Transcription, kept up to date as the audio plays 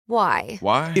Why?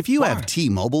 Why? If you have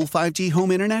T-Mobile 5G home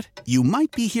internet, you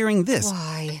might be hearing this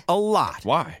Why? a lot.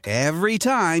 Why? Every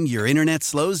time your internet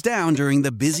slows down during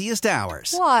the busiest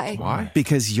hours. Why? Why?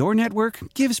 Because your network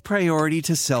gives priority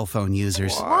to cell phone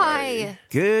users. Why?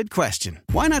 Good question.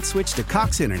 Why not switch to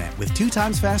Cox Internet with 2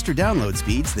 times faster download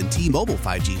speeds than T-Mobile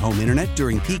 5G home internet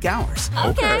during peak hours?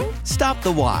 Okay. Stop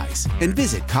the whys and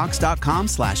visit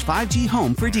cox.com/5G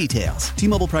home for details.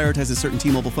 T-Mobile prioritizes certain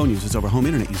T-Mobile phone users over home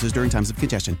internet users during times of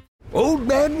congestion. Old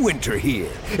Man Winter here.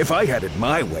 If I had it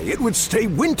my way, it would stay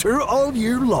winter all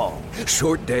year long.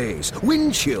 Short days,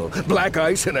 wind chill, black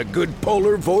ice, and a good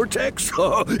polar vortex.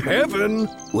 Oh, heaven.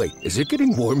 Wait, is it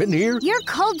getting warm in here? Your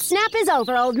cold snap is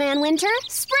over, Old Man Winter.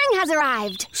 Spring has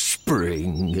arrived.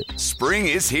 Spring. Spring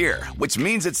is here, which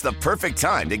means it's the perfect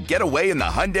time to get away in the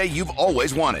Hyundai you've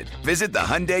always wanted. Visit the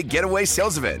Hyundai Getaway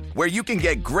Sales Event, where you can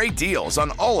get great deals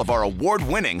on all of our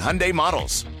award-winning Hyundai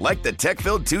models, like the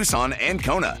tech-filled Tucson and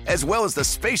Kona, as well as the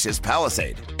spacious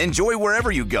Palisade. Enjoy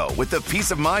wherever you go with the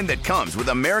peace of mind that comes with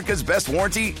America's best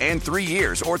warranty and 3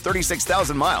 years or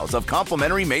 36,000 miles of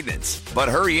complimentary maintenance. But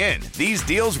hurry in, these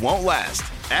deals won't last.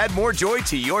 Add more joy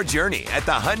to your journey at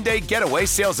the Hyundai Getaway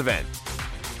Sales Event.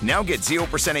 Now get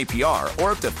 0% APR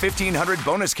or up to $1,500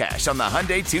 bonus cash on the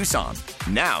Hyundai Tucson.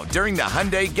 Now, during the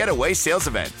Hyundai Getaway Sales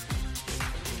Event.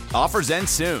 Offers end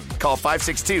soon. Call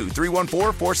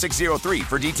 562-314-4603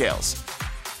 for details.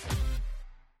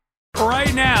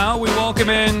 Right now, we welcome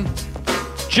in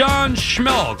John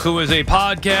Schmeelk, who is a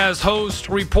podcast host,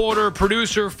 reporter,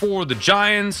 producer for the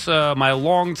Giants, my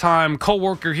longtime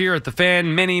co-worker here at The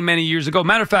Fan many, many years ago.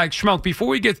 Matter of fact, Schmeelk, before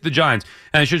we get to the Giants,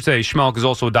 and I should say Schmeelk is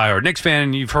also a diehard Knicks fan,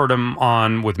 and you've heard him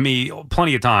on with me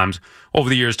plenty of times over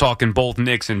the years talking both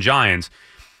Knicks and Giants.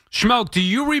 Schmeelk, do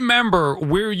you remember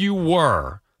where you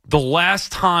were the last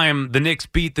time the Knicks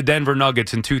beat the Denver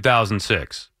Nuggets in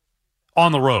 2006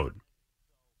 on the road?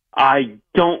 I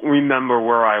don't remember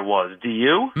where I was. Do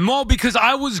you? No, because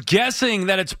I was guessing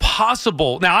that it's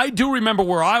possible. Now, I do remember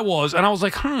where I was, and I was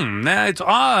like, it's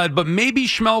odd, but maybe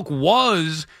Schmeelk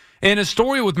was in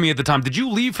Astoria with me at the time. Did you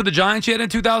leave for the Giants yet in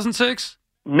 2006?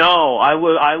 No, I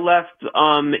left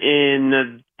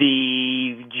in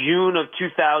the June of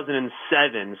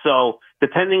 2007. So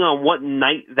depending on what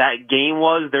night that game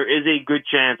was, there is a good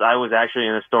chance I was actually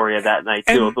in Astoria that night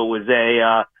too. If it was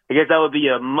I guess that would be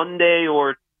a Monday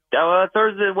or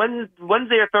Thursday,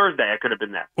 Wednesday or Thursday, I could have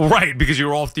been there. Right, because you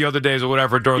were off the other days or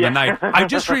whatever during the night. I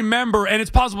just remember, and it's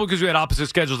possible because we had opposite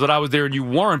schedules that I was there and you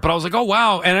weren't, but I was like, oh,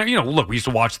 wow. And, look, we used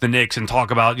to watch the Knicks and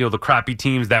talk about, the crappy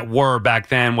teams that were back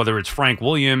then, whether it's Frank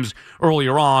Williams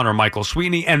earlier on or Michael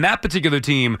Sweetney. And that particular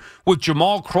team with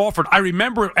Jamal Crawford, I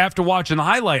remember after watching the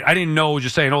highlight, I didn't know,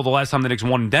 just saying, the last time the Knicks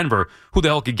won in Denver, who the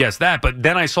hell could guess that? But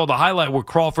then I saw the highlight where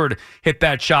Crawford hit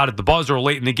that shot at the buzzer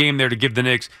late in the game there to give the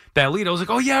Knicks that lead. I was like,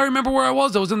 oh, yeah, I remember where I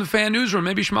was. I was in the fan newsroom.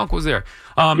 Maybe Schmeelk was there.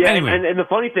 Anyway. And the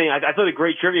funny thing, I thought a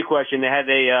great trivia question.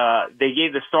 They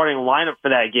gave the starting lineup for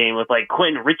that game with like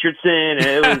Quentin Richardson, and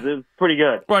it was pretty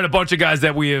good. Right, a bunch of guys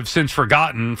that we have since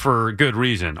forgotten for good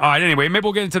reason. All right, anyway, maybe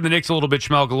we'll get into the Knicks a little bit,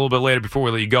 Schmeelk, a little bit later before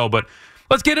we let you go. But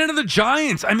let's get into the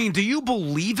Giants. I mean, do you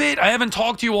believe it? I haven't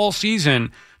talked to you all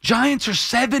season. Giants are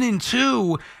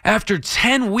 7-2 after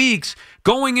 10 weeks,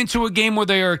 going into a game where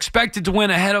they are expected to win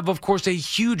ahead of course, a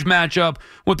huge matchup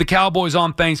with the Cowboys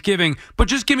on Thanksgiving. But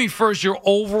just give me first your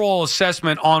overall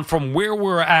assessment on from where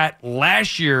we're at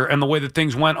last year and the way that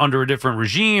things went under a different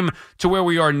regime to where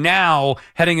we are now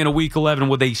heading into Week 11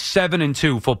 with a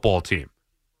 7-2 football team.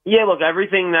 Yeah, look,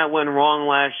 everything that went wrong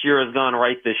last year has gone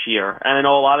right this year. And I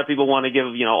know a lot of people want to give,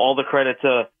 all the credit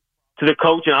to the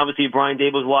coach, and obviously Brian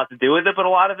Daboll's a lot to do with it, but a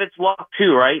lot of it's luck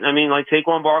too, right? I mean, like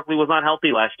Saquon Barkley was not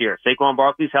healthy last year. Saquon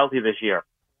Barkley's healthy this year.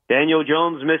 Daniel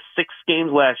Jones missed 6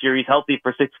 games last year. He's healthy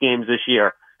for 6 games this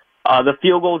year. The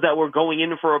field goals that were going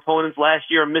in for opponents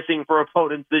last year are missing for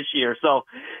opponents this year. So,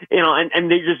 and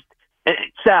they just,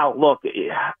 Sal, look,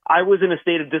 I was in a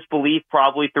state of disbelief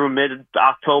probably through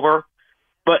mid-October,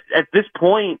 but at this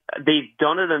point, they've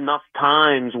done it enough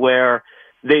times where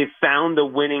they've found the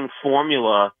winning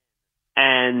formula.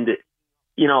 And,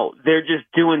 they're just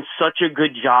doing such a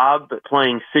good job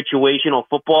playing situational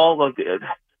football. Like,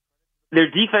 their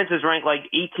defense is ranked like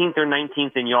 18th or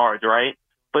 19th in yards, right?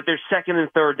 But they're second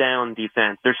and third down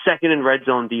defense. They're second in red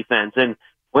zone defense. And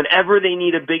whenever they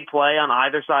need a big play on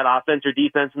either side, offense or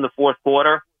defense in the fourth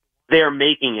quarter, they're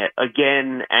making it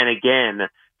again and again.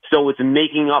 So it's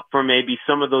making up for maybe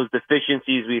some of those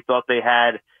deficiencies we thought they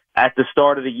had at the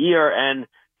start of the year. And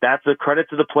that's a credit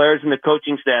to the players and the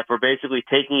coaching staff for basically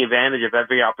taking advantage of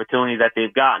every opportunity that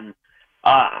they've gotten.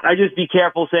 I just be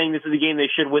careful saying this is a game they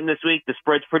should win this week. The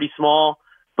spread's pretty small.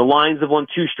 The Lions have won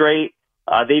 2 straight.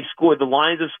 The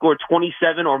Lions have scored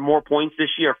 27 or more points this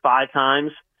year 5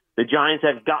 times. The Giants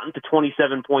have gotten to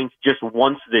 27 points just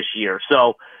once this year.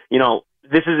 So,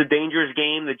 this is a dangerous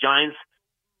game. The Giants,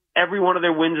 every one of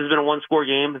their wins has been a one-score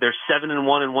game. They're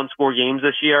 7-1 in one-score games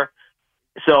this year.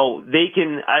 So they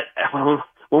can,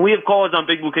 when we have callers on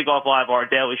Big Blue Kickoff Live, our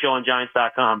daily show on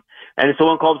Giants.com, and if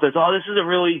someone calls and says, this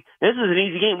is an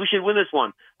easy game, we should win this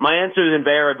one. My answer is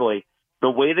invariably, the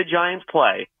way the Giants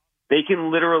play, they can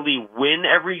literally win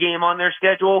every game on their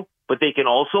schedule, but they can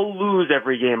also lose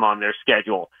every game on their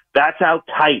schedule. That's how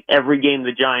tight every game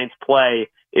the Giants play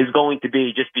is going to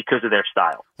be just because of their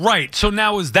style. Right. So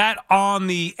now is that on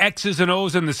the X's and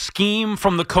O's and the scheme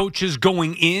from the coaches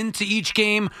going into each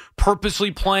game,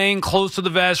 purposely playing close to the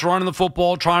vest, running the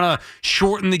football, trying to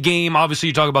shorten the game? Obviously,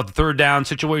 you talk about the third down,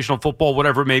 situational football,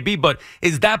 whatever it may be, but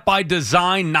is that by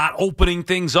design, not opening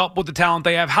things up with the talent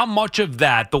they have? How much of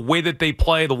that, the way that they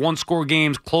play, the one-score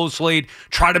games, close late,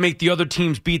 try to make the other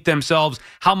teams beat themselves,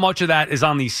 how much of that is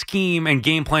on the scheme and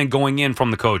game plan going in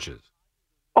from the coaches?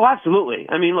 Oh, absolutely.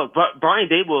 I mean, look, Brian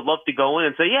Daboll would love to go in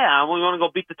and say, yeah, we want to go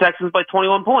beat the Texans by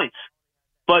 21 points.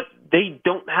 But they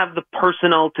don't have the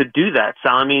personnel to do that. So,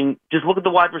 I mean, just look at the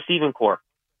wide receiving core.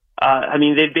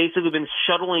 They've basically been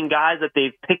shuttling guys that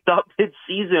they've picked up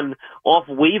mid-season off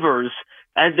waivers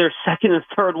as their second and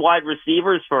third wide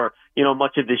receivers for,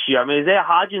 much of this year. I mean, Isaiah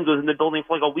Hodgins was in the building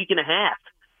for like a week and a half.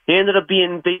 He ended up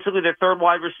being basically their third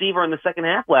wide receiver in the second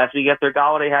half last week after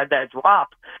Golladay had that drop.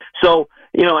 So,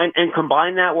 and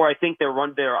combine that where I think their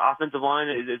offensive line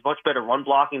is much better run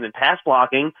blocking than pass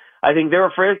blocking. I think they're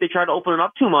afraid if they try to open it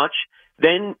up too much,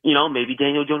 then, maybe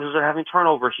Daniel Jones will start having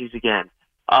turnover issues again.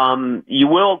 You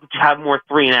will have more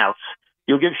 3-and-outs.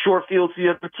 You'll give short fields to the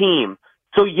other team.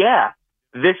 So, yeah,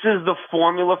 this is the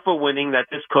formula for winning that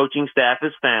this coaching staff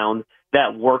has found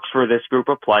that works for this group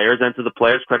of players, and to the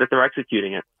players' credit, they're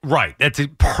executing it. Right. That's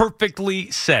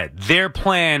perfectly said. Their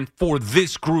plan for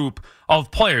this group of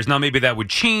players. Now, maybe that would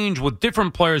change with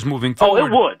different players moving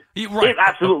forward. Oh, it would. Right. It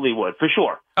absolutely would, for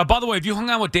sure. By the way, if you hung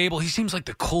out with Daboll, he seems like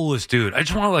the coolest dude. I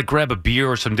just want to grab a beer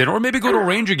or some dinner, or maybe go to a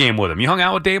Ranger game with him. You hung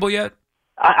out with Daboll yet?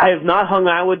 I have not hung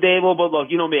out with Daboll, but look,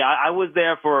 you know me. I was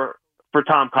there for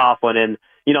Tom Coughlin, and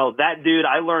that dude,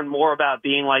 I learned more about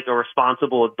being like a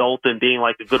responsible adult and being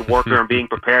like a good worker and being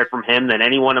prepared from him than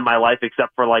anyone in my life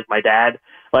except for like my dad.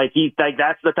 That's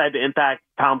the type of impact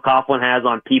Tom Coughlin has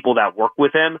on people that work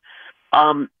with him.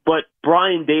 But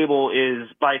Brian Daboll is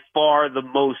by far the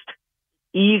most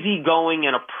easygoing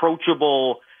and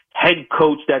approachable head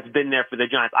coach that's been there for the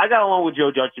Giants. I got along with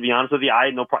Joe Judge, to be honest with you. I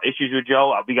had no issues with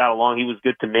Joe. We got along. He was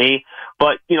good to me.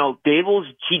 But, Daboll,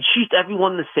 he treats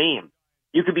everyone the same.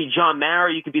 You could be John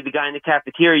Mara. You could be the guy in the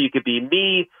cafeteria. You could be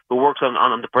me, who works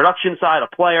on the production side,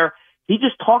 a player. He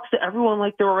just talks to everyone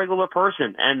like they're a regular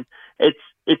person, and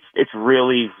it's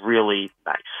really, really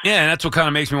nice. Yeah, and that's what kind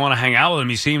of makes me want to hang out with him.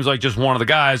 He seems like just one of the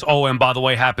guys. Oh, and by the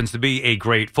way, happens to be a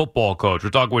great football coach. We're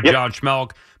talking with John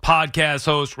Schmeelk, podcast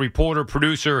host, reporter,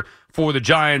 producer for the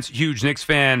Giants, huge Knicks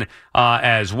fan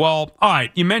as well. All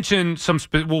right, you mentioned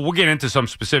we'll get into some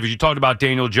specifics. You talked about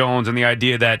Daniel Jones and the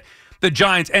idea that the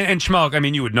Giants, and Schmeelk, I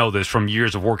mean, you would know this from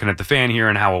years of working at the Fan here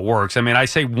and how it works. I mean, I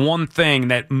say one thing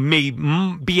that may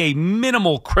be a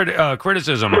minimal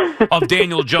criticism of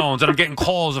Daniel Jones, and I'm getting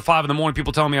calls at 5 a.m,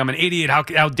 people telling me I'm an idiot.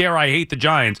 How dare I hate the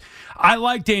Giants? I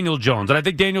like Daniel Jones, and I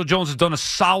think Daniel Jones has done a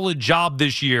solid job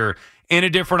this year in a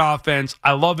different offense.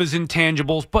 I love his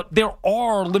intangibles, but there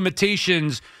are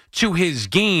limitations to his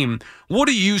game. What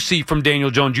do you see from Daniel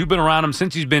Jones? You've been around him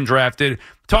since he's been drafted.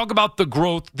 Talk about the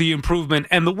growth, the improvement,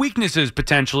 and the weaknesses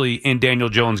potentially in Daniel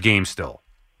Jones' game still.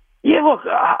 Yeah, look,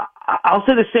 I'll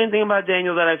say the same thing about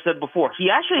Daniel that I've said before. He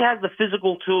actually has the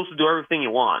physical tools to do everything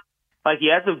you want. Like, he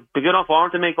has a big enough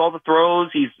arm to make all the throws.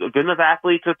 He's a good enough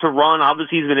athlete to run.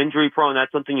 Obviously, he's been injury prone.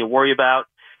 That's something you worry about.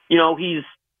 He's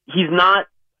not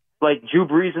like Drew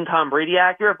Brees and Tom Brady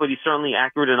accurate, but he's certainly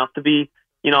accurate enough to be,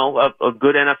 a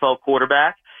good NFL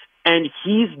quarterback. And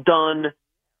he's done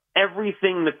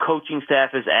everything the coaching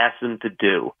staff has asked him to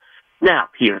do. Now,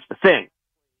 here's the thing.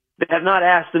 They have not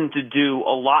asked him to do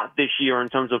a lot this year in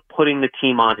terms of putting the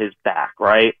team on his back,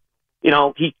 right?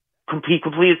 He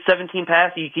completed 17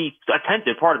 passes. He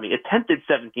attempted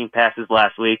 17 passes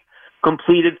last week,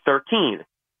 completed 13.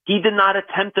 He did not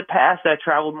attempt a pass that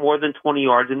traveled more than 20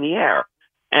 yards in the air.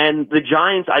 And the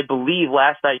Giants, I believe,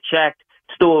 last I checked,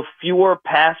 still have fewer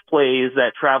pass plays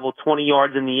that travel 20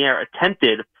 yards in the air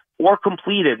attempted or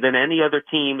completed than any other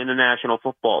team in the National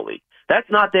Football League. That's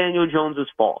not Daniel Jones'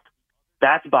 fault.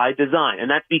 That's by design, and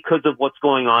that's because of what's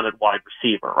going on at wide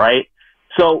receiver, right?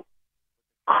 So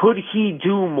could he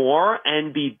do more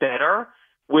and be better?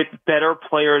 with better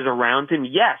players around him,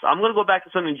 yes. I'm going to go back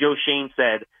to something Joe Shane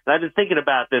said, and I've been thinking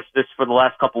about this for the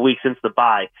last couple of weeks since the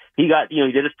bye. He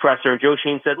did his presser, and Joe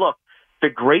Shane said, look, the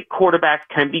great quarterbacks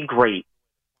can be great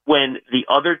when the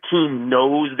other team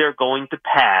knows they're going to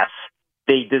pass.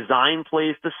 They design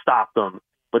plays to stop them,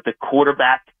 but the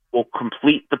quarterback will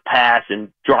complete the pass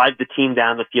and drive the team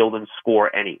down the field and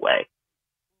score anyway.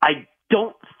 I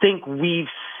don't think we've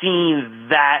seen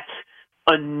that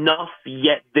enough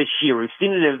yet this year. We've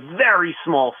seen it in very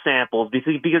small samples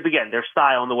because again, their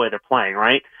style and the way they're playing,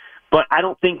 right? But I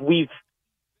don't think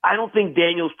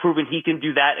Daniel's proven he can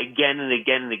do that again and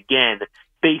again and again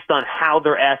based on how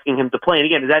they're asking him to play. And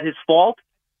again, is that his fault?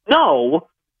 No,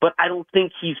 but I don't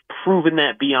think he's proven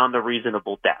that beyond a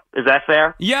reasonable doubt. Is that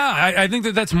fair? Yeah, I think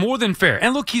that's more than fair.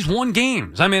 And look, he's won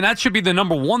games. I mean, that should be the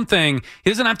number one thing.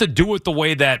 He doesn't have to do it the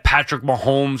way that Patrick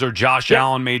Mahomes or Josh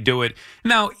Allen may do it.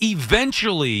 Now,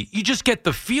 eventually, you just get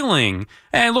the feeling,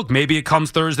 and look, maybe it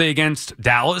comes Thursday against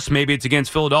Dallas. Maybe it's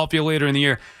against Philadelphia later in the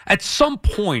year. At some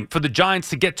point, for the Giants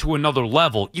to get to another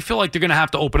level, you feel like they're going to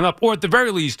have to open it up, or at the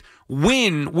very least,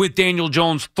 win with Daniel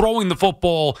Jones throwing the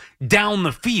football down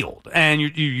the field. And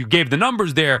you gave the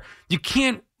numbers there. You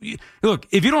can't look,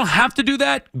 if you don't have to do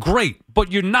that, great,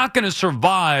 but you're not going to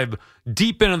survive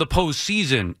deep into the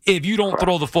postseason if you don't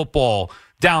throw the football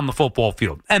down the football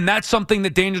field. And that's something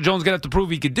that Daniel Jones going to have to prove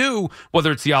he could do,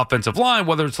 whether it's the offensive line,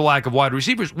 whether it's the lack of wide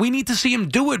receivers. We need to see him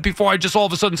do it before I just all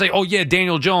of a sudden say, oh yeah,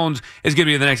 Daniel Jones is going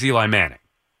to be the next Eli Manning.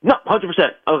 No, 100%.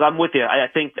 I'm with you. I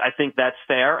think that's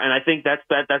fair, and I think that's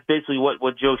basically what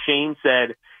Joe Shane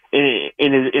said in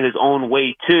his own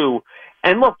way too.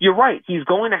 And look, you're right. He's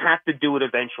going to have to do it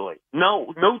eventually.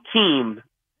 No team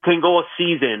can go a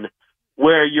season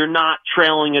where you're not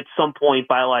trailing at some point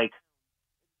by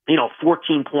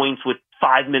 14 points with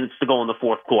 5 minutes to go in the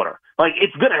fourth quarter.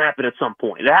 It's going to happen at some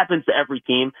point. It happens to every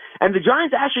team. And the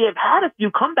Giants actually have had a few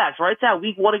comebacks, right? It's that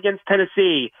week 1 against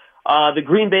Tennessee, the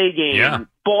Green Bay game,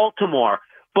 Baltimore.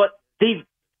 But they've,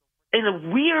 in a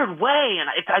weird way, and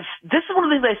this is one of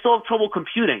the things I still have trouble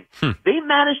computing. They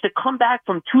managed to come back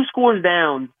from 2 scores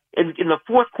down in the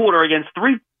fourth quarter against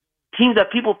 3 teams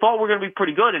that people thought were going to be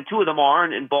pretty good, and 2 of them are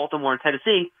in Baltimore and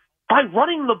Tennessee, by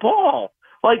running the ball.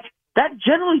 That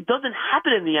generally doesn't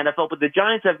happen in the NFL, but the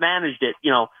Giants have managed it,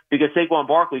 because Saquon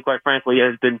Barkley, quite frankly,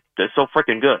 has been so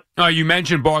freaking good. You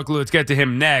mentioned Barkley. Let's get to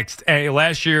him next. Hey,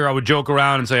 last year, I would joke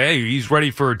around and say, hey, he's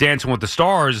ready for Dancing with the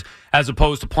Stars as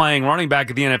opposed to playing running back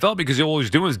at the NFL because all he's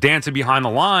doing is dancing behind the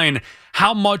line.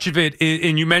 How much of it is,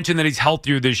 and you mentioned that he's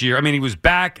healthier this year. I mean, he was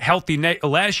back healthy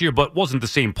last year, but wasn't the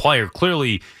same player.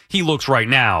 Clearly, he looks right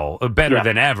now better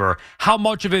than ever. How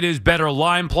much of it is better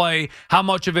line play? How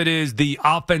much of it is the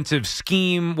offensive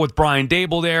scheme with Brian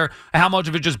Daboll there? How much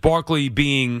of it just Barkley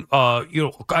being,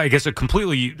 I guess a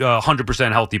completely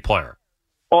 100% healthy player?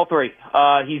 All three.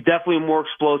 He's definitely more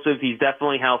explosive. He's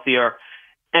definitely healthier.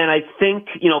 And I think,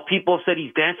 people have said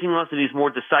he's dancing less and he's more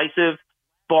decisive.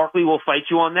 Barkley will fight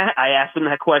you on that. I asked him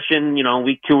that question,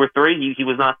 week 2 or 3. He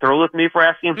was not thrilled with me for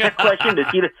asking him that question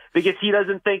because he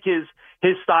doesn't think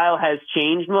his style has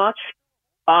changed much.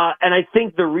 And I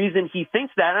think the reason he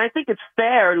thinks that, and I think it's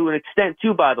fair to an extent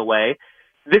too, by the way,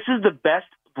 this is the best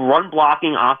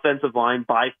run-blocking offensive line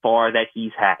by far that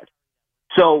he's had.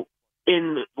 So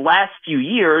in the last few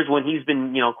years, when he's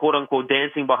been, quote-unquote,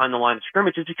 dancing behind the line of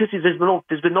scrimmage, it's because there's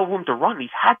been no room to run. He's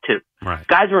had to. Right.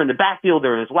 Guys are in the backfield.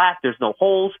 They're in his lap. There's no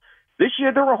holes. This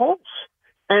year, there were holes.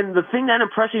 And the thing that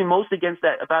impressed me most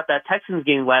about that Texans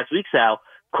game last week, Sal,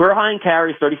 career high in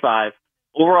carries, 35,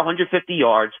 over 150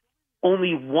 yards,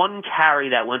 only 1 carry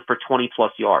that went for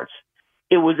 20-plus yards.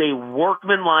 It was a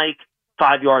workmanlike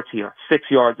 5 yards here, 6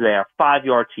 yards there, 5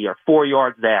 yards here, 4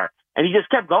 yards there. And he just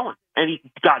kept going. And he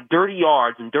got dirty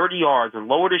yards and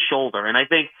lowered his shoulder. And I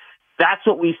think that's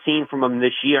what we've seen from him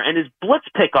this year. And his blitz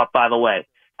pickup, by the way,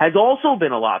 has also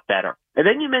been a lot better. And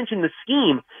then you mentioned the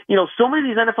scheme. So many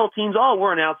of these NFL teams,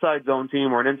 we're an outside zone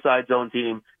team or an inside zone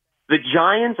team. The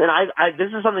Giants, and I this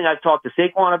is something I've talked to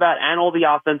Saquon about and all the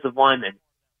offensive linemen,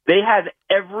 they have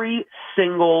every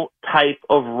single type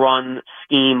of run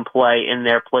scheme play in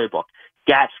their playbook.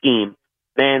 Gap scheme,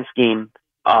 man scheme,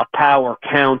 power,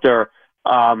 counter,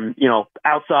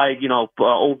 outside,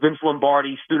 old Vince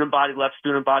Lombardi, student body left,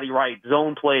 student body right,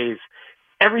 zone plays.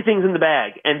 Everything's in the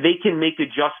bag, and they can make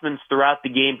adjustments throughout the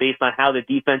game based on how the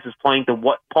defense is playing to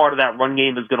what part of that run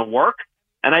game is going to work.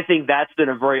 And I think that's been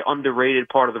a very underrated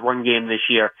part of the run game this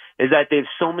year, is that they have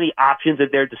so many options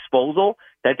at their disposal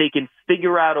that they can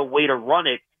figure out a way to run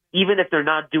it, even if they're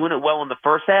not doing it well in the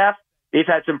first half. they've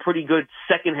had some pretty good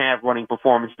second half running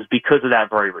performances because of that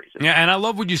very reason. Yeah, and I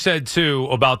love what you said, too,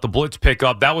 about the blitz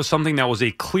pickup. That was something that was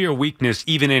a clear weakness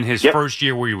even in his first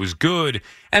year where he was good.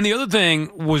 And the other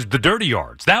thing was the dirty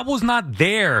yards. That was not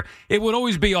there. It would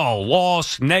always be,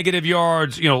 loss, negative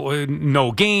yards,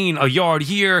 no gain, a yard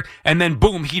here, and then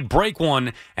boom, he'd break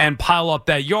one and pile up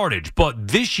that yardage. But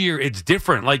this year, it's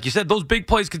different. Like you said, those big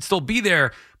plays could still be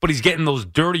there, but he's getting those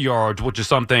dirty yards, which is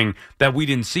something that we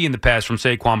didn't see in the past from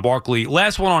Saquon Barkley.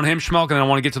 Last one on him, Schmelk, and then I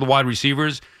want to get to the wide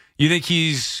receivers. You think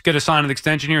he's going to sign an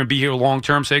extension here and be here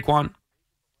long-term, Saquon?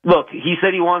 Look, he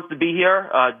said he wants to be here.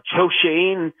 Joe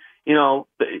Schoen,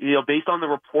 based on the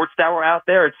reports that were out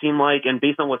there, it seemed like, and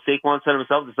based on what Saquon said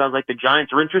himself, it sounds like the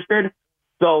Giants are interested.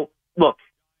 So, look,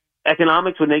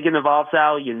 economics, when they get involved,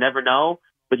 Sal, you never know.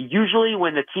 But usually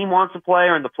when the team wants a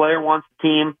player and the player wants the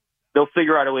team, they'll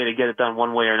figure out a way to get it done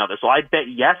one way or another. So I bet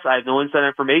yes. I have no inside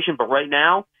information, but right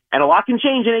now, and a lot can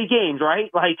change in 8 games, right?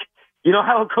 Like, you know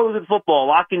how it goes in football. A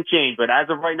lot can change. But as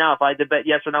of right now, if I had to bet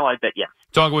yes or no, I'd bet yes.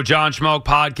 Talking with John Schmelk,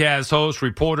 podcast host,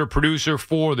 reporter, producer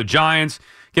for the Giants.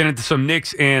 Get into some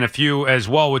Knicks and a few as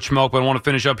well with Schmelk, but I want to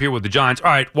finish up here with the Giants.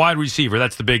 All right, wide receiver,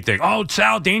 that's the big thing. Oh,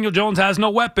 Sal, Daniel Jones has no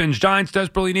weapons. Giants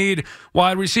desperately need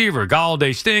wide receiver.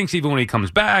 Golladay stinks even when he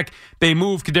comes back. They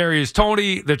move Kadarius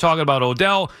Toney. They're talking about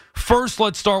Odell. First,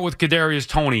 let's start with Kadarius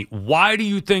Toney. Why do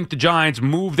you think the Giants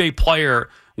moved a player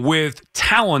with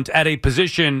talent at a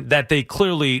position that they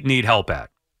clearly need help at?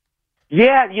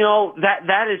 Yeah,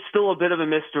 that is still a bit of a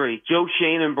mystery. Joe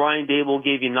Schoen and Brian Daboll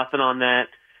gave you nothing on that.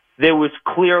 There was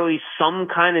clearly some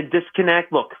kind of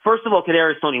disconnect. Look, first of all,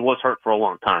 Kadarius Toney was hurt for a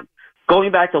long time.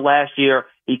 Going back to last year,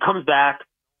 he comes back,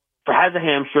 has a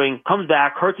hamstring, comes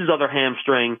back, hurts his other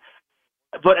hamstring.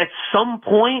 But at some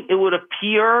point, it would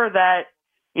appear that,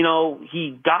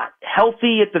 he got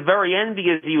healthy at the very end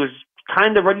because he was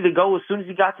kind of ready to go as soon as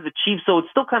he got to the Chiefs. So it's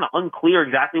still kind of unclear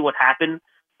exactly what happened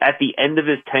at the end of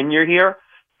his tenure here.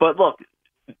 But look,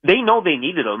 they know they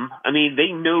needed him. I mean,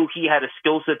 they knew he had a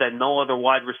skill set that no other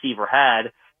wide receiver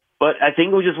had. But I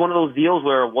think it was just one of those deals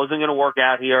where it wasn't going to work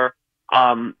out here.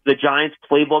 The Giants'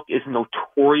 playbook is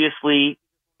notoriously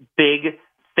big,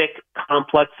 thick,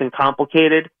 complex, and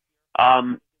complicated.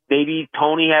 Maybe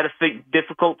Toney had a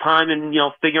difficult time in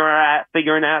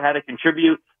figuring out how to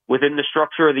contribute within the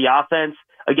structure of the offense.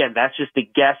 Again, that's just a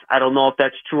guess. I don't know if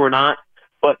that's true or not.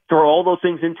 But throw all those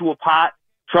things into a pot.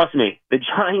 Trust me, the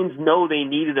Giants know they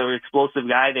needed an explosive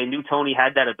guy. They knew Toney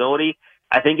had that ability.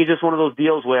 I think it's just one of those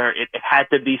deals where it had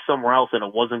to be somewhere else and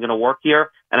it wasn't going to work here.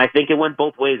 And I think it went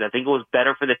both ways. I think it was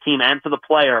better for the team and for the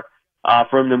player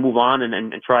for him to move on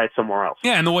and try it somewhere else.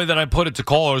 Yeah, and the way that I put it to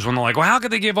callers when they're like, well, how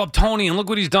could they give up Toney and look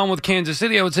what he's done with Kansas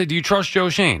City? I would say, do you trust Joe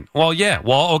Schoen? Well, yeah.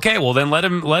 Well, okay. Well, then let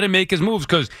him make his moves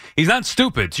because he's not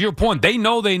stupid. To your point, they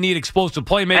know they need explosive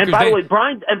playmakers. And by the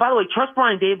way, trust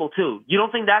Brian Daboll too. You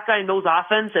don't think that guy knows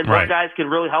offense and what guys can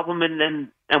really help him and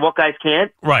what guys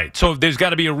can't? Right. So there's got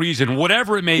to be a reason.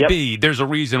 Whatever it may be, there's a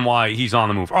reason why he's on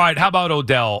the move. All right, how about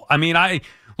Odell? I mean,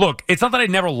 Look, it's not that I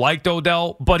never liked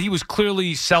Odell, but he was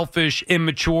clearly selfish,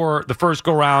 immature the first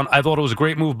go-round. I thought it was a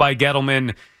great move by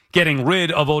Gettleman, getting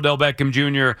rid of Odell Beckham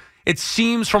Jr. It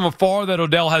seems from afar that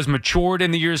Odell has matured in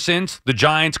the years since. The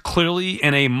Giants clearly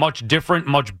in a much different,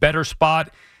 much better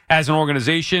spot as an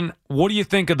organization. What do you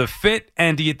think of the fit,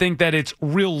 and do you think that it's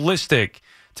realistic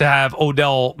to have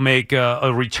Odell make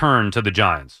a return to the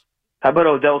Giants? How about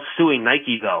Odell suing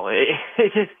Nike, though?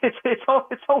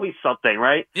 It's always something,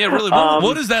 right? Yeah, really.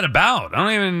 What is that about? I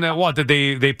don't even know. What, did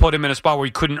they put him in a spot where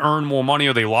he couldn't earn more money,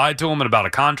 or they lied to him about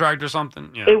a contract or something?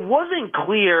 Yeah. It wasn't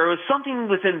clear. It was something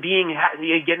with him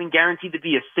getting guaranteed to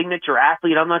be a signature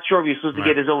athlete. I'm not sure if he was supposed to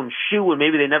get his own shoe, and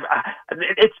maybe they never.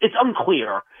 It's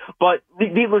unclear. But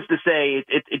needless to say,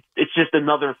 it's just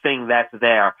another thing that's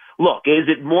there. Look, is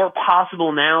it more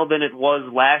possible now than it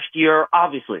was last year?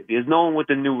 Obviously, because no one with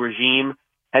the new regime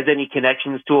has any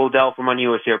connections to Odell from on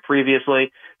USAir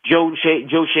previously. Joe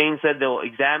Schoen said they'll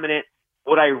examine it.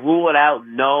 Would I rule it out?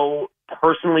 No.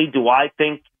 Personally, do I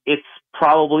think it's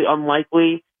probably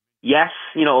unlikely? Yes.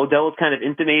 Odell has kind of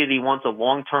intimated he wants a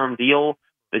long-term deal.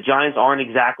 The Giants aren't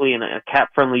exactly in a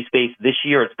cap-friendly space this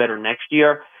year. It's better next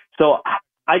year. So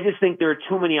I just think there are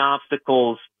too many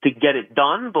obstacles to get it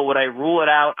done, but would I rule it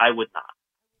out? I would not.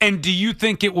 And do you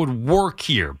think it would work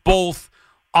here, both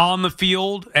on the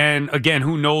field and, again,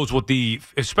 who knows what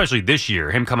especially this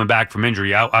year, him coming back from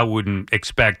injury, I wouldn't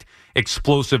expect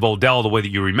explosive Odell the way that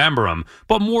you remember him,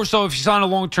 but more so if you sign a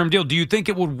long-term deal, do you think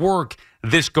it would work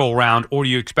this go-around, or do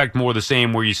you expect more of the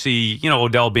same where you see,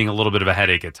 Odell being a little bit of a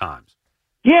headache at times?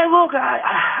 Yeah, look,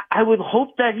 I would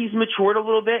hope that he's matured a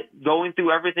little bit, going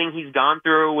through everything he's gone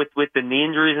through with the knee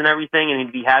injuries and everything, and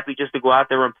he'd be happy just to go out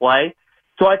there and play.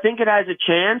 So I think it has a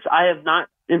chance. I have not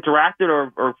interacted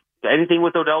or anything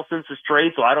with Odell since his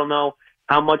trade, so I don't know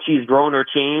how much he's grown or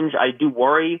changed. I do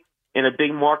worry in a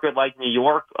big market like New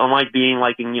York, unlike being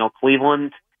like in,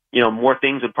 Cleveland, more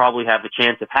things would probably have a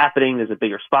chance of happening. There's a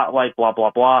bigger spotlight, blah,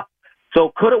 blah, blah.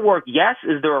 So could it work? Yes.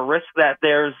 Is there a risk that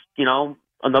there's,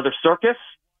 another circus?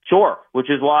 Sure. Which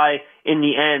is why in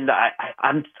the end,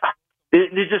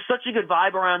 there's just such a good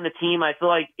vibe around the team. I feel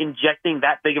like injecting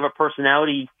that big of a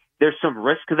personality, there's some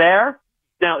risk there.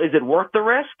 Now, is it worth the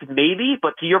risk? Maybe.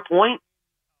 But to your point,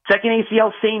 second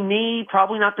ACL, same knee,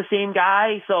 probably not the same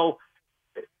guy. So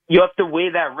you have to weigh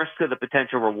that risk of the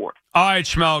potential reward. All right,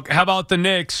 Schmelk, how about the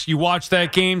Knicks? You watched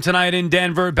that game tonight in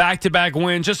Denver, back-to-back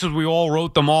wins, just as we all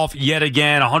wrote them off yet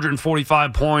again,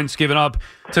 145 points given up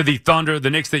to the Thunder. The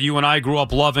Knicks that you and I grew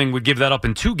up loving would give that up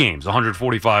in 2 games,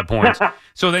 145 points.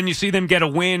 So then you see them get a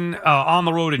win on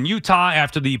the road in Utah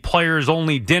after the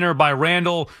players-only dinner by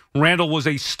Randall. Randall was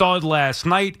a stud last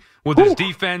night with his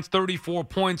defense, 34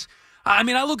 points. I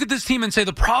mean, I look at this team and say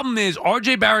the problem is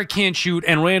R.J. Barrett can't shoot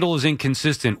and Randall is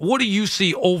inconsistent. What do you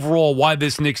see overall why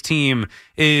this Knicks team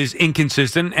is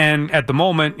inconsistent and at the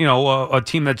moment, a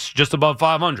team that's just above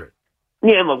 500?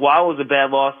 Yeah, and look, while it was a bad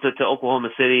loss to Oklahoma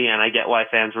City, and I get why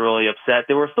fans were really upset,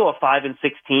 they were still a 5-6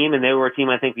 team, and they were a team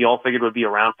I think we all figured would be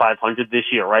around 500 this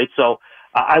year, right? So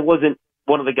I wasn't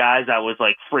one of the guys that was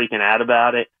like freaking out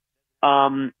about it.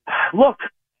 Look,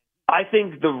 I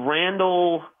think the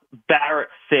Randall Barrett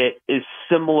fit is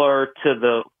similar to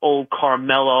the old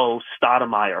Carmelo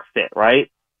Stoudemire fit,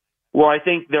 right? Where I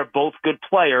think they're both good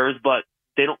players, but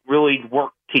they don't really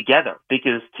work together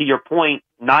because, to your point,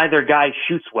 neither guy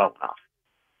shoots well enough.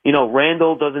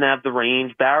 Randall doesn't have the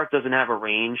range. Barrett doesn't have the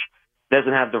range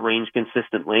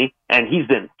consistently, and he's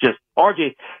been just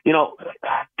RJ.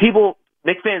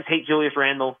 Knicks fans hate Julius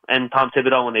Randle and Tom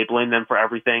Thibodeau, and they blame them for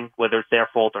everything, whether it's their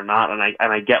fault or not. And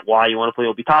I get why you want to play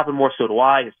Obi Toppin more. So do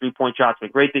I. His 3-point shots been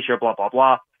great this year. Blah blah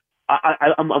blah.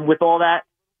 I'm with all that,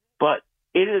 but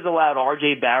it has allowed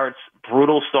R.J. Barrett's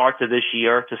brutal start to this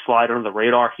year to slide under the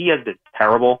radar. He has been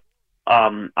terrible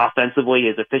offensively.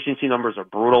 His efficiency numbers are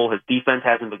brutal. His defense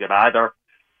hasn't been good either.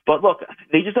 But look,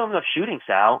 they just don't have enough shooting,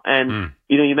 Sal. And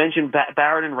you mentioned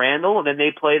Barrett and Randle, and then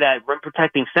they play that rim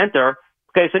protecting center.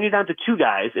 Okay, so you're down to 2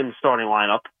 guys in the starting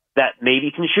lineup that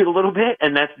maybe can shoot a little bit,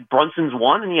 and that's Brunson's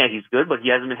one, and yeah, he's good, but he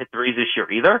hasn't been hit threes this year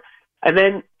either. And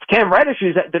then Cam Reddish,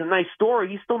 who's been a nice story,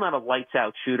 he's still not a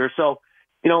lights-out shooter. So,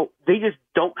 they just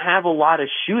don't have a lot of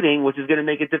shooting, which is going to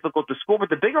make it difficult to score. But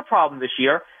the bigger problem this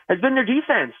year has been their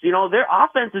defense. Their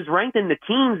offense is ranked in the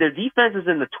teens. Their defense is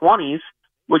in the 20s,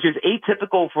 which is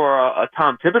atypical for a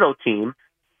Tom Thibodeau team.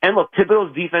 And look,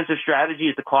 Thibodeau's defensive strategy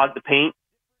is to clog the paint.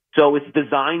 So it's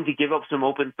designed to give up some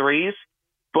open threes,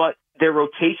 but their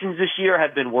rotations this year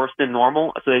have been worse than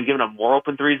normal. So they've given up more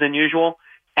open threes than usual,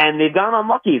 and they've gone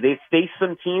unlucky. They've faced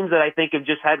some teams that I think have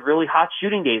just had really hot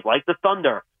shooting days, like the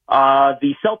Thunder,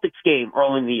 the Celtics game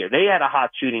early in the year. They had a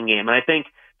hot shooting game, and I think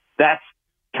that's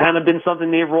kind of been something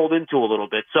they've rolled into a little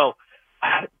bit. So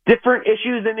different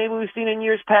issues than maybe we've seen in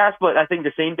years past, but I think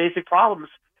the same basic problems.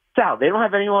 Sal, they don't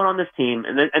have anyone on this team,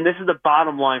 and this is the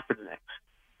bottom line for the Knicks.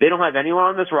 They don't have anyone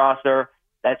on this roster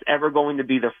that's ever going to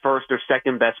be the first or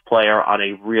second best player on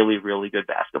a really, really good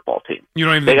basketball team. You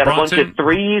don't even they think got a bunch of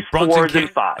 3s, 4s, and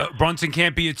 5s. Brunson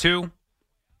can't be a 2?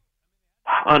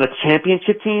 On a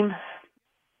championship team?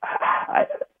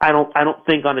 I don't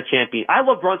think on a champion. I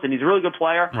love Brunson. He's a really good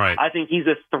player. Right. I think he's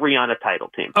a 3 on a title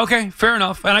team. Okay, fair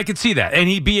enough. And I could see that. And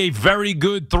he'd be a very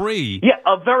good 3. Yeah,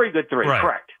 a very good 3. Right.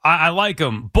 Correct. I like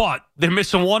him, but they're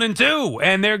missing 1 and 2,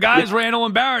 and their guys, Randall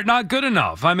and Barrett, not good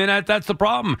enough. I mean, that's the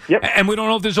problem. Yep. And we don't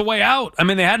know if there's a way out. I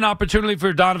mean, they had an opportunity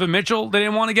for Donovan Mitchell. They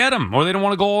didn't want to get him, or they didn't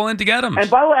want to go all in to get him. And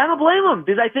by the way, I don't blame them,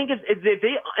 because I think if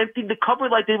they emptied the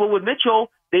cupboard like they would with Mitchell,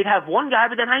 they'd have one guy,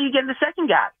 but then how are you getting the second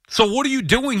guy? So what are you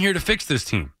doing here to fix this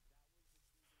team?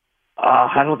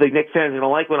 I don't think Knicks fans are going to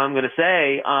like what I'm going to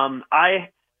say.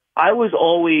 I was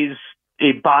always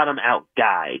a bottom-out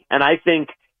guy, and I think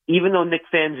even though Knicks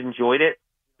fans enjoyed it,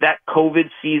 that COVID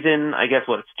season, I guess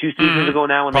it's 2 seasons ago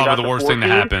now when probably they got the worst thing to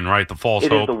happen, right? The false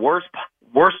hope. It is the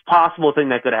worst possible thing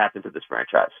that could happen to this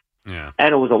franchise. Yeah.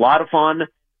 And it was a lot of fun,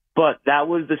 but that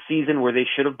was the season where they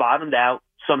should have bottomed out.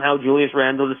 Somehow Julius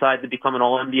Randle decided to become an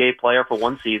All-NBA player for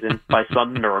one season by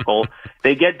some miracle.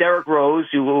 They get Derrick Rose,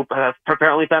 who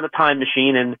apparently found a time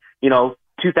machine, and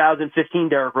 2015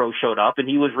 Derrick Rose showed up, and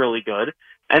he was really good.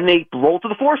 And they rolled to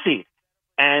the 4 seed,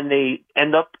 and they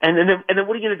end up. And then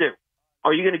what are you going to do?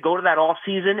 Are you going to go to that off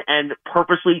season and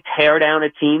purposely tear down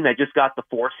a team that just got the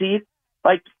 4 seed?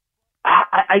 Like,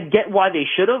 I get why they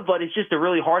should have, but it's just a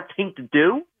really hard thing to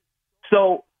do.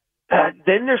 So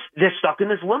then they're stuck in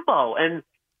this limbo, and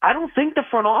I don't think the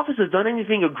front office has done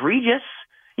anything egregious.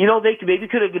 You know, they maybe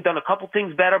could have done a couple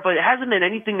things better, but it hasn't been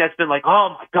anything that's been like,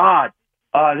 oh my God,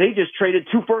 they just traded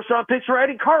 2 first-round picks for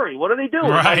Eddie Curry. What are they doing?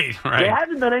 Right. They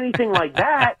haven't done anything like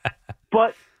that,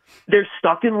 but they're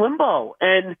stuck in limbo.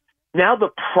 And now the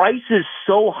price is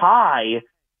so high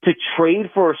to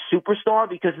trade for a superstar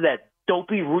because of that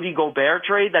dopey Rudy Gobert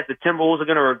trade that the Timberwolves are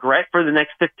going to regret for the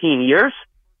next 15 years,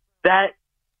 that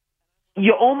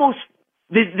you almost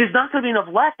there's not going to be enough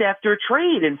left after a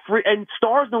trade, and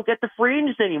stars don't get the free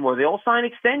agents anymore. They all sign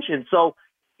extensions. So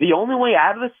the only way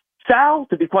out of this, Sal,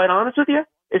 to be quite honest with you,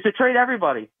 is to trade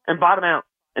everybody and bottom out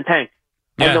and tank.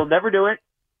 Yeah. And they'll never do it.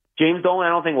 James Dolan, I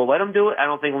don't think will let them do it. I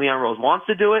don't think Leon Rose wants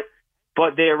to do it.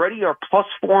 But they already are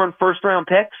 +4 in first-round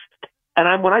picks.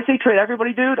 And when I say trade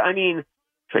everybody, dude, I mean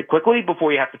trade quickly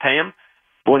before you have to pay him.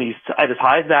 But when he's at his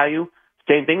highest value,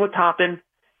 same thing with Toppin,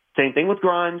 same thing with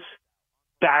Grimes,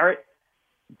 Barrett,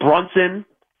 Brunson.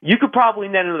 You could probably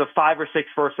net into the 5 or 6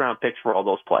 first-round picks for all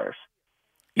those players.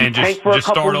 You and tank just, for a just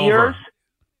couple start of over. years.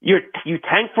 You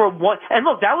tank for one. And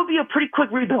look, that would be a pretty quick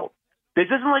rebuild. This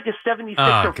isn't like a 76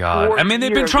 or God. 4 I mean, they've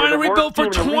been years trying to where the rebuild for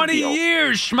worst team in the 20 league deal.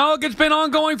 years. Schmelk, it's been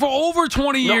ongoing for over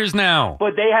 20 years now.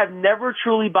 But they have never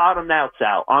truly bottomed out,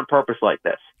 Sal, on purpose like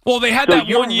this. Well, they had So that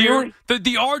you're 1 year, really-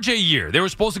 the RJ year. They were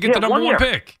supposed to get the number 1 one year.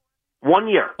 pick. 1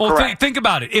 year. Well, correct. think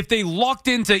about it. If they locked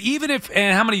into,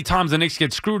 and how many times the Knicks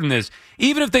get screwed in this,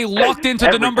 even if they locked into the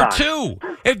Every number time.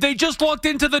 2, if they just locked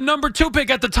into the number 2 pick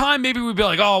at the time, maybe we'd be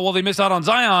like, oh, well, they missed out on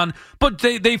Zion, but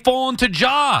they fall into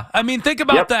Ja. I mean, think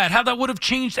about Yep. that, how that would have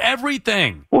changed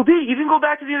everything. Well, dude, you can go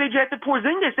back to the year they drafted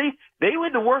Porzingis. They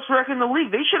had the worst record in the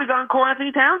league. They should have gone Karl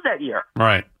Anthony Towns that year.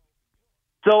 Right.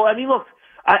 So, I mean, look,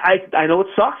 I know it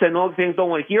sucks. I know fans don't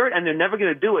want to hear it, and they're never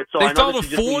going to do it. So They I know fell this to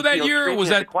is just 4 me, that you know, year, or screaming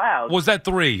was at the clouds. that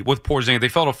 3 with Porzingis? They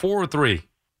fell to 4 or 3?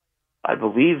 I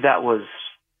believe Jahlil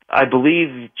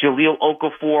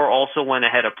Okafor also went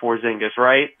ahead of Porzingis,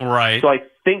 right? Right. So I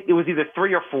think it was either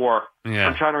 3 or 4. Yeah.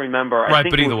 I'm trying to remember. I Right,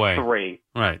 think but it either was way. 3.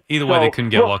 Right. Either way, they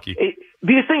couldn't get lucky.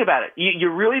 Because think about it.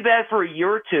 You're really bad for a year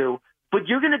or two, but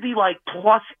you're going to be like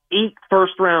 +8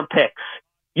 first-round picks.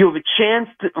 You have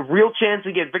a real chance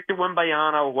to get Victor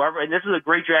Wembanyama or whoever, and this is a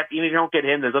great draft. Even if you don't get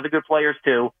him, there's other good players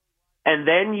too. And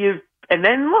then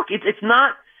look, it's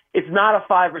not a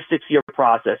 5 or 6 year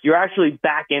process. You're actually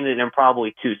back in it in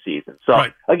probably 2 seasons. So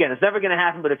Right. again, it's never going to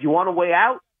happen. But if you want a way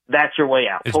out, that's your way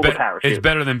out. Pull the parachute. It's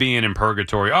better than being in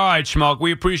purgatory. All right, Schmelk,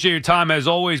 we appreciate your time as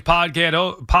always.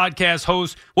 Podcast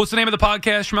host. What's the name of the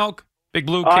podcast, Schmelk? Big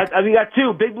Blue. We got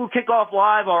 2. Big Blue Kickoff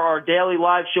Live, our daily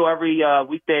live show every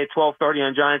weekday at 12:30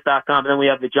 on Giants.com. And then we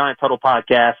have the Giants Huddle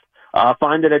podcast.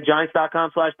 Find it at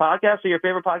Giants.com/podcast or your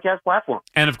favorite podcast platform.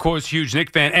 And, of course, huge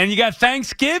Knick fan. And you got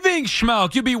Thanksgiving,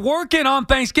 Schmelk. You'll be working on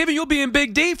Thanksgiving. You'll be in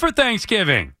Big D for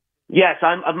Thanksgiving. Yes,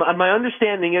 my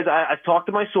understanding is I've talked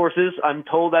to my sources. I'm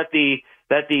told that the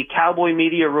Cowboy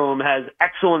Media Room has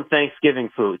excellent Thanksgiving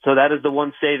food. So that is the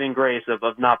one saving grace of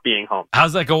not being home.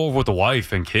 How's that go over with the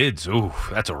wife and kids? Ooh,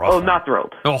 that's a rough one. Not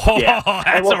thrilled. Oh, Yeah.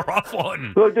 that's a rough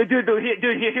one. Well, dude,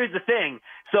 here's the thing.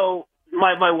 So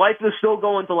my wife is still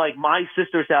going to like my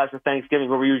sister's house for Thanksgiving,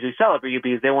 where we usually celebrate,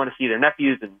 because they want to see their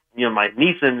nephews and my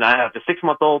niece, and I have a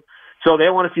 6-month-old, so they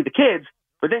want to see the kids.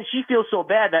 But then she feels so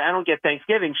bad that I don't get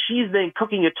Thanksgiving. She's then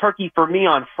cooking a turkey for me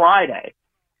on Friday.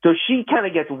 So she kind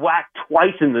of gets whacked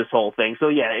twice in this whole thing. So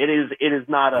yeah, it is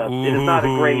not a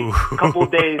great couple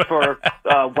of days for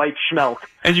wife Schmelk.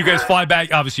 And you guys fly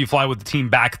back. Obviously, you fly with the team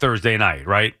back Thursday night,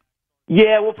 right?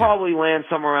 Yeah, we'll probably land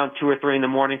somewhere around 2 or 3 in the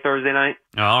morning Thursday night.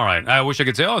 All right. I wish I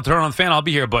could say, turn on the fan, I'll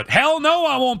be here. But hell no,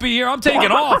 I won't be here. I'm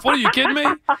taking off. What, are you kidding me?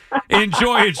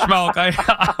 Enjoy it, Schmelk.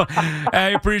 I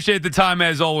appreciate the time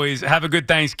as always. Have a good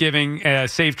Thanksgiving,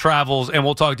 safe travels, and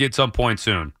we'll talk to you at some point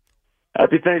soon.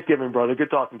 Happy Thanksgiving, brother.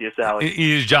 Good talking to you, Sally.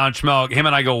 He is John Schmelk. Him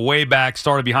and I go way back,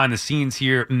 started behind the scenes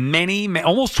here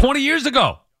almost 20 years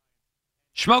ago.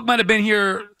 Schmelk might have been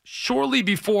here shortly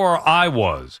before I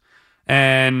was.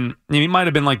 And he might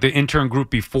have been like the intern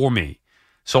group before me.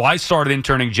 So I started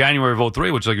interning January of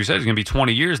 2003, which, like you said, is going to be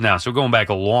 20 years now. So going back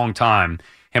a long time.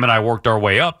 Him and I worked our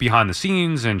way up behind the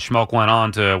scenes, and Schmelk went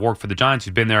on to work for the Giants.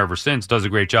 He's been there ever since, does a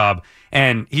great job.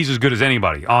 And he's as good as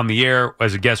anybody on the air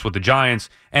as a guest with the Giants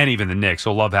and even the Knicks.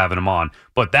 So love having him on.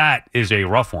 But that is a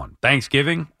rough one.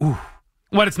 Thanksgiving, ooh.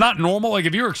 When it's not normal, like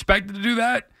if you're expected to do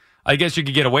that, I guess you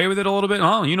could get away with it a little bit.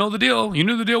 Oh, you know the deal. You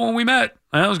knew the deal when we met.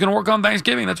 I was going to work on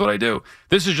Thanksgiving. That's what I do.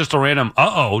 This is just a random,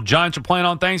 Giants are playing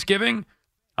on Thanksgiving.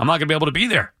 I'm not going to be able to be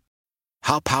there.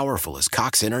 How powerful is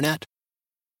Cox Internet?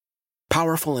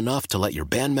 Powerful enough to let your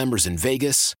band members in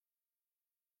Vegas,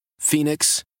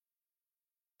 Phoenix,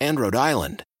 and Rhode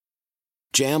Island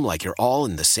jam like you're all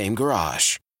in the same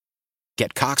garage.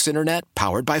 Get Cox Internet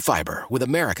powered by fiber with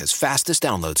America's fastest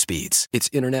download speeds. It's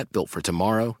internet built for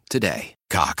tomorrow, today.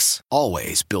 Cox,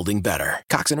 always building better.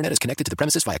 Cox Internet is connected to the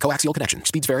premises via coaxial connection.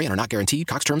 Speeds vary and are not guaranteed.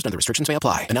 Cox terms and other restrictions may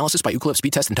apply. Analysis by Ookla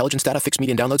Speed Test Intelligence Data. Fixed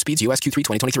median download speeds. US Q3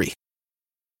 2023.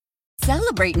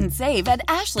 Celebrate and save at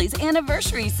Ashley's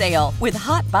Anniversary Sale. With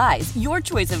Hot Buys, your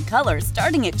choice of colors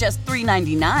starting at just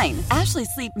 $3.99. Ashley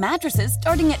Sleep mattresses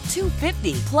starting at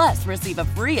 $2.50. Plus, receive a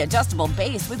free adjustable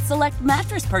base with select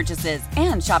mattress purchases.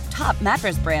 And shop top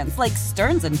mattress brands like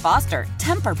Stearns & Foster,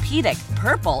 Tempur-Pedic,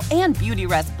 Purple, and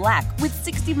Beautyrest Black with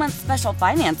 60-month special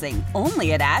financing.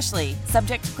 Only at Ashley.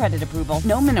 Subject to credit approval.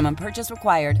 No minimum purchase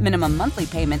required. Minimum monthly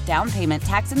payment, down payment,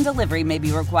 tax, and delivery may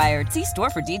be required. See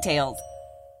store for details.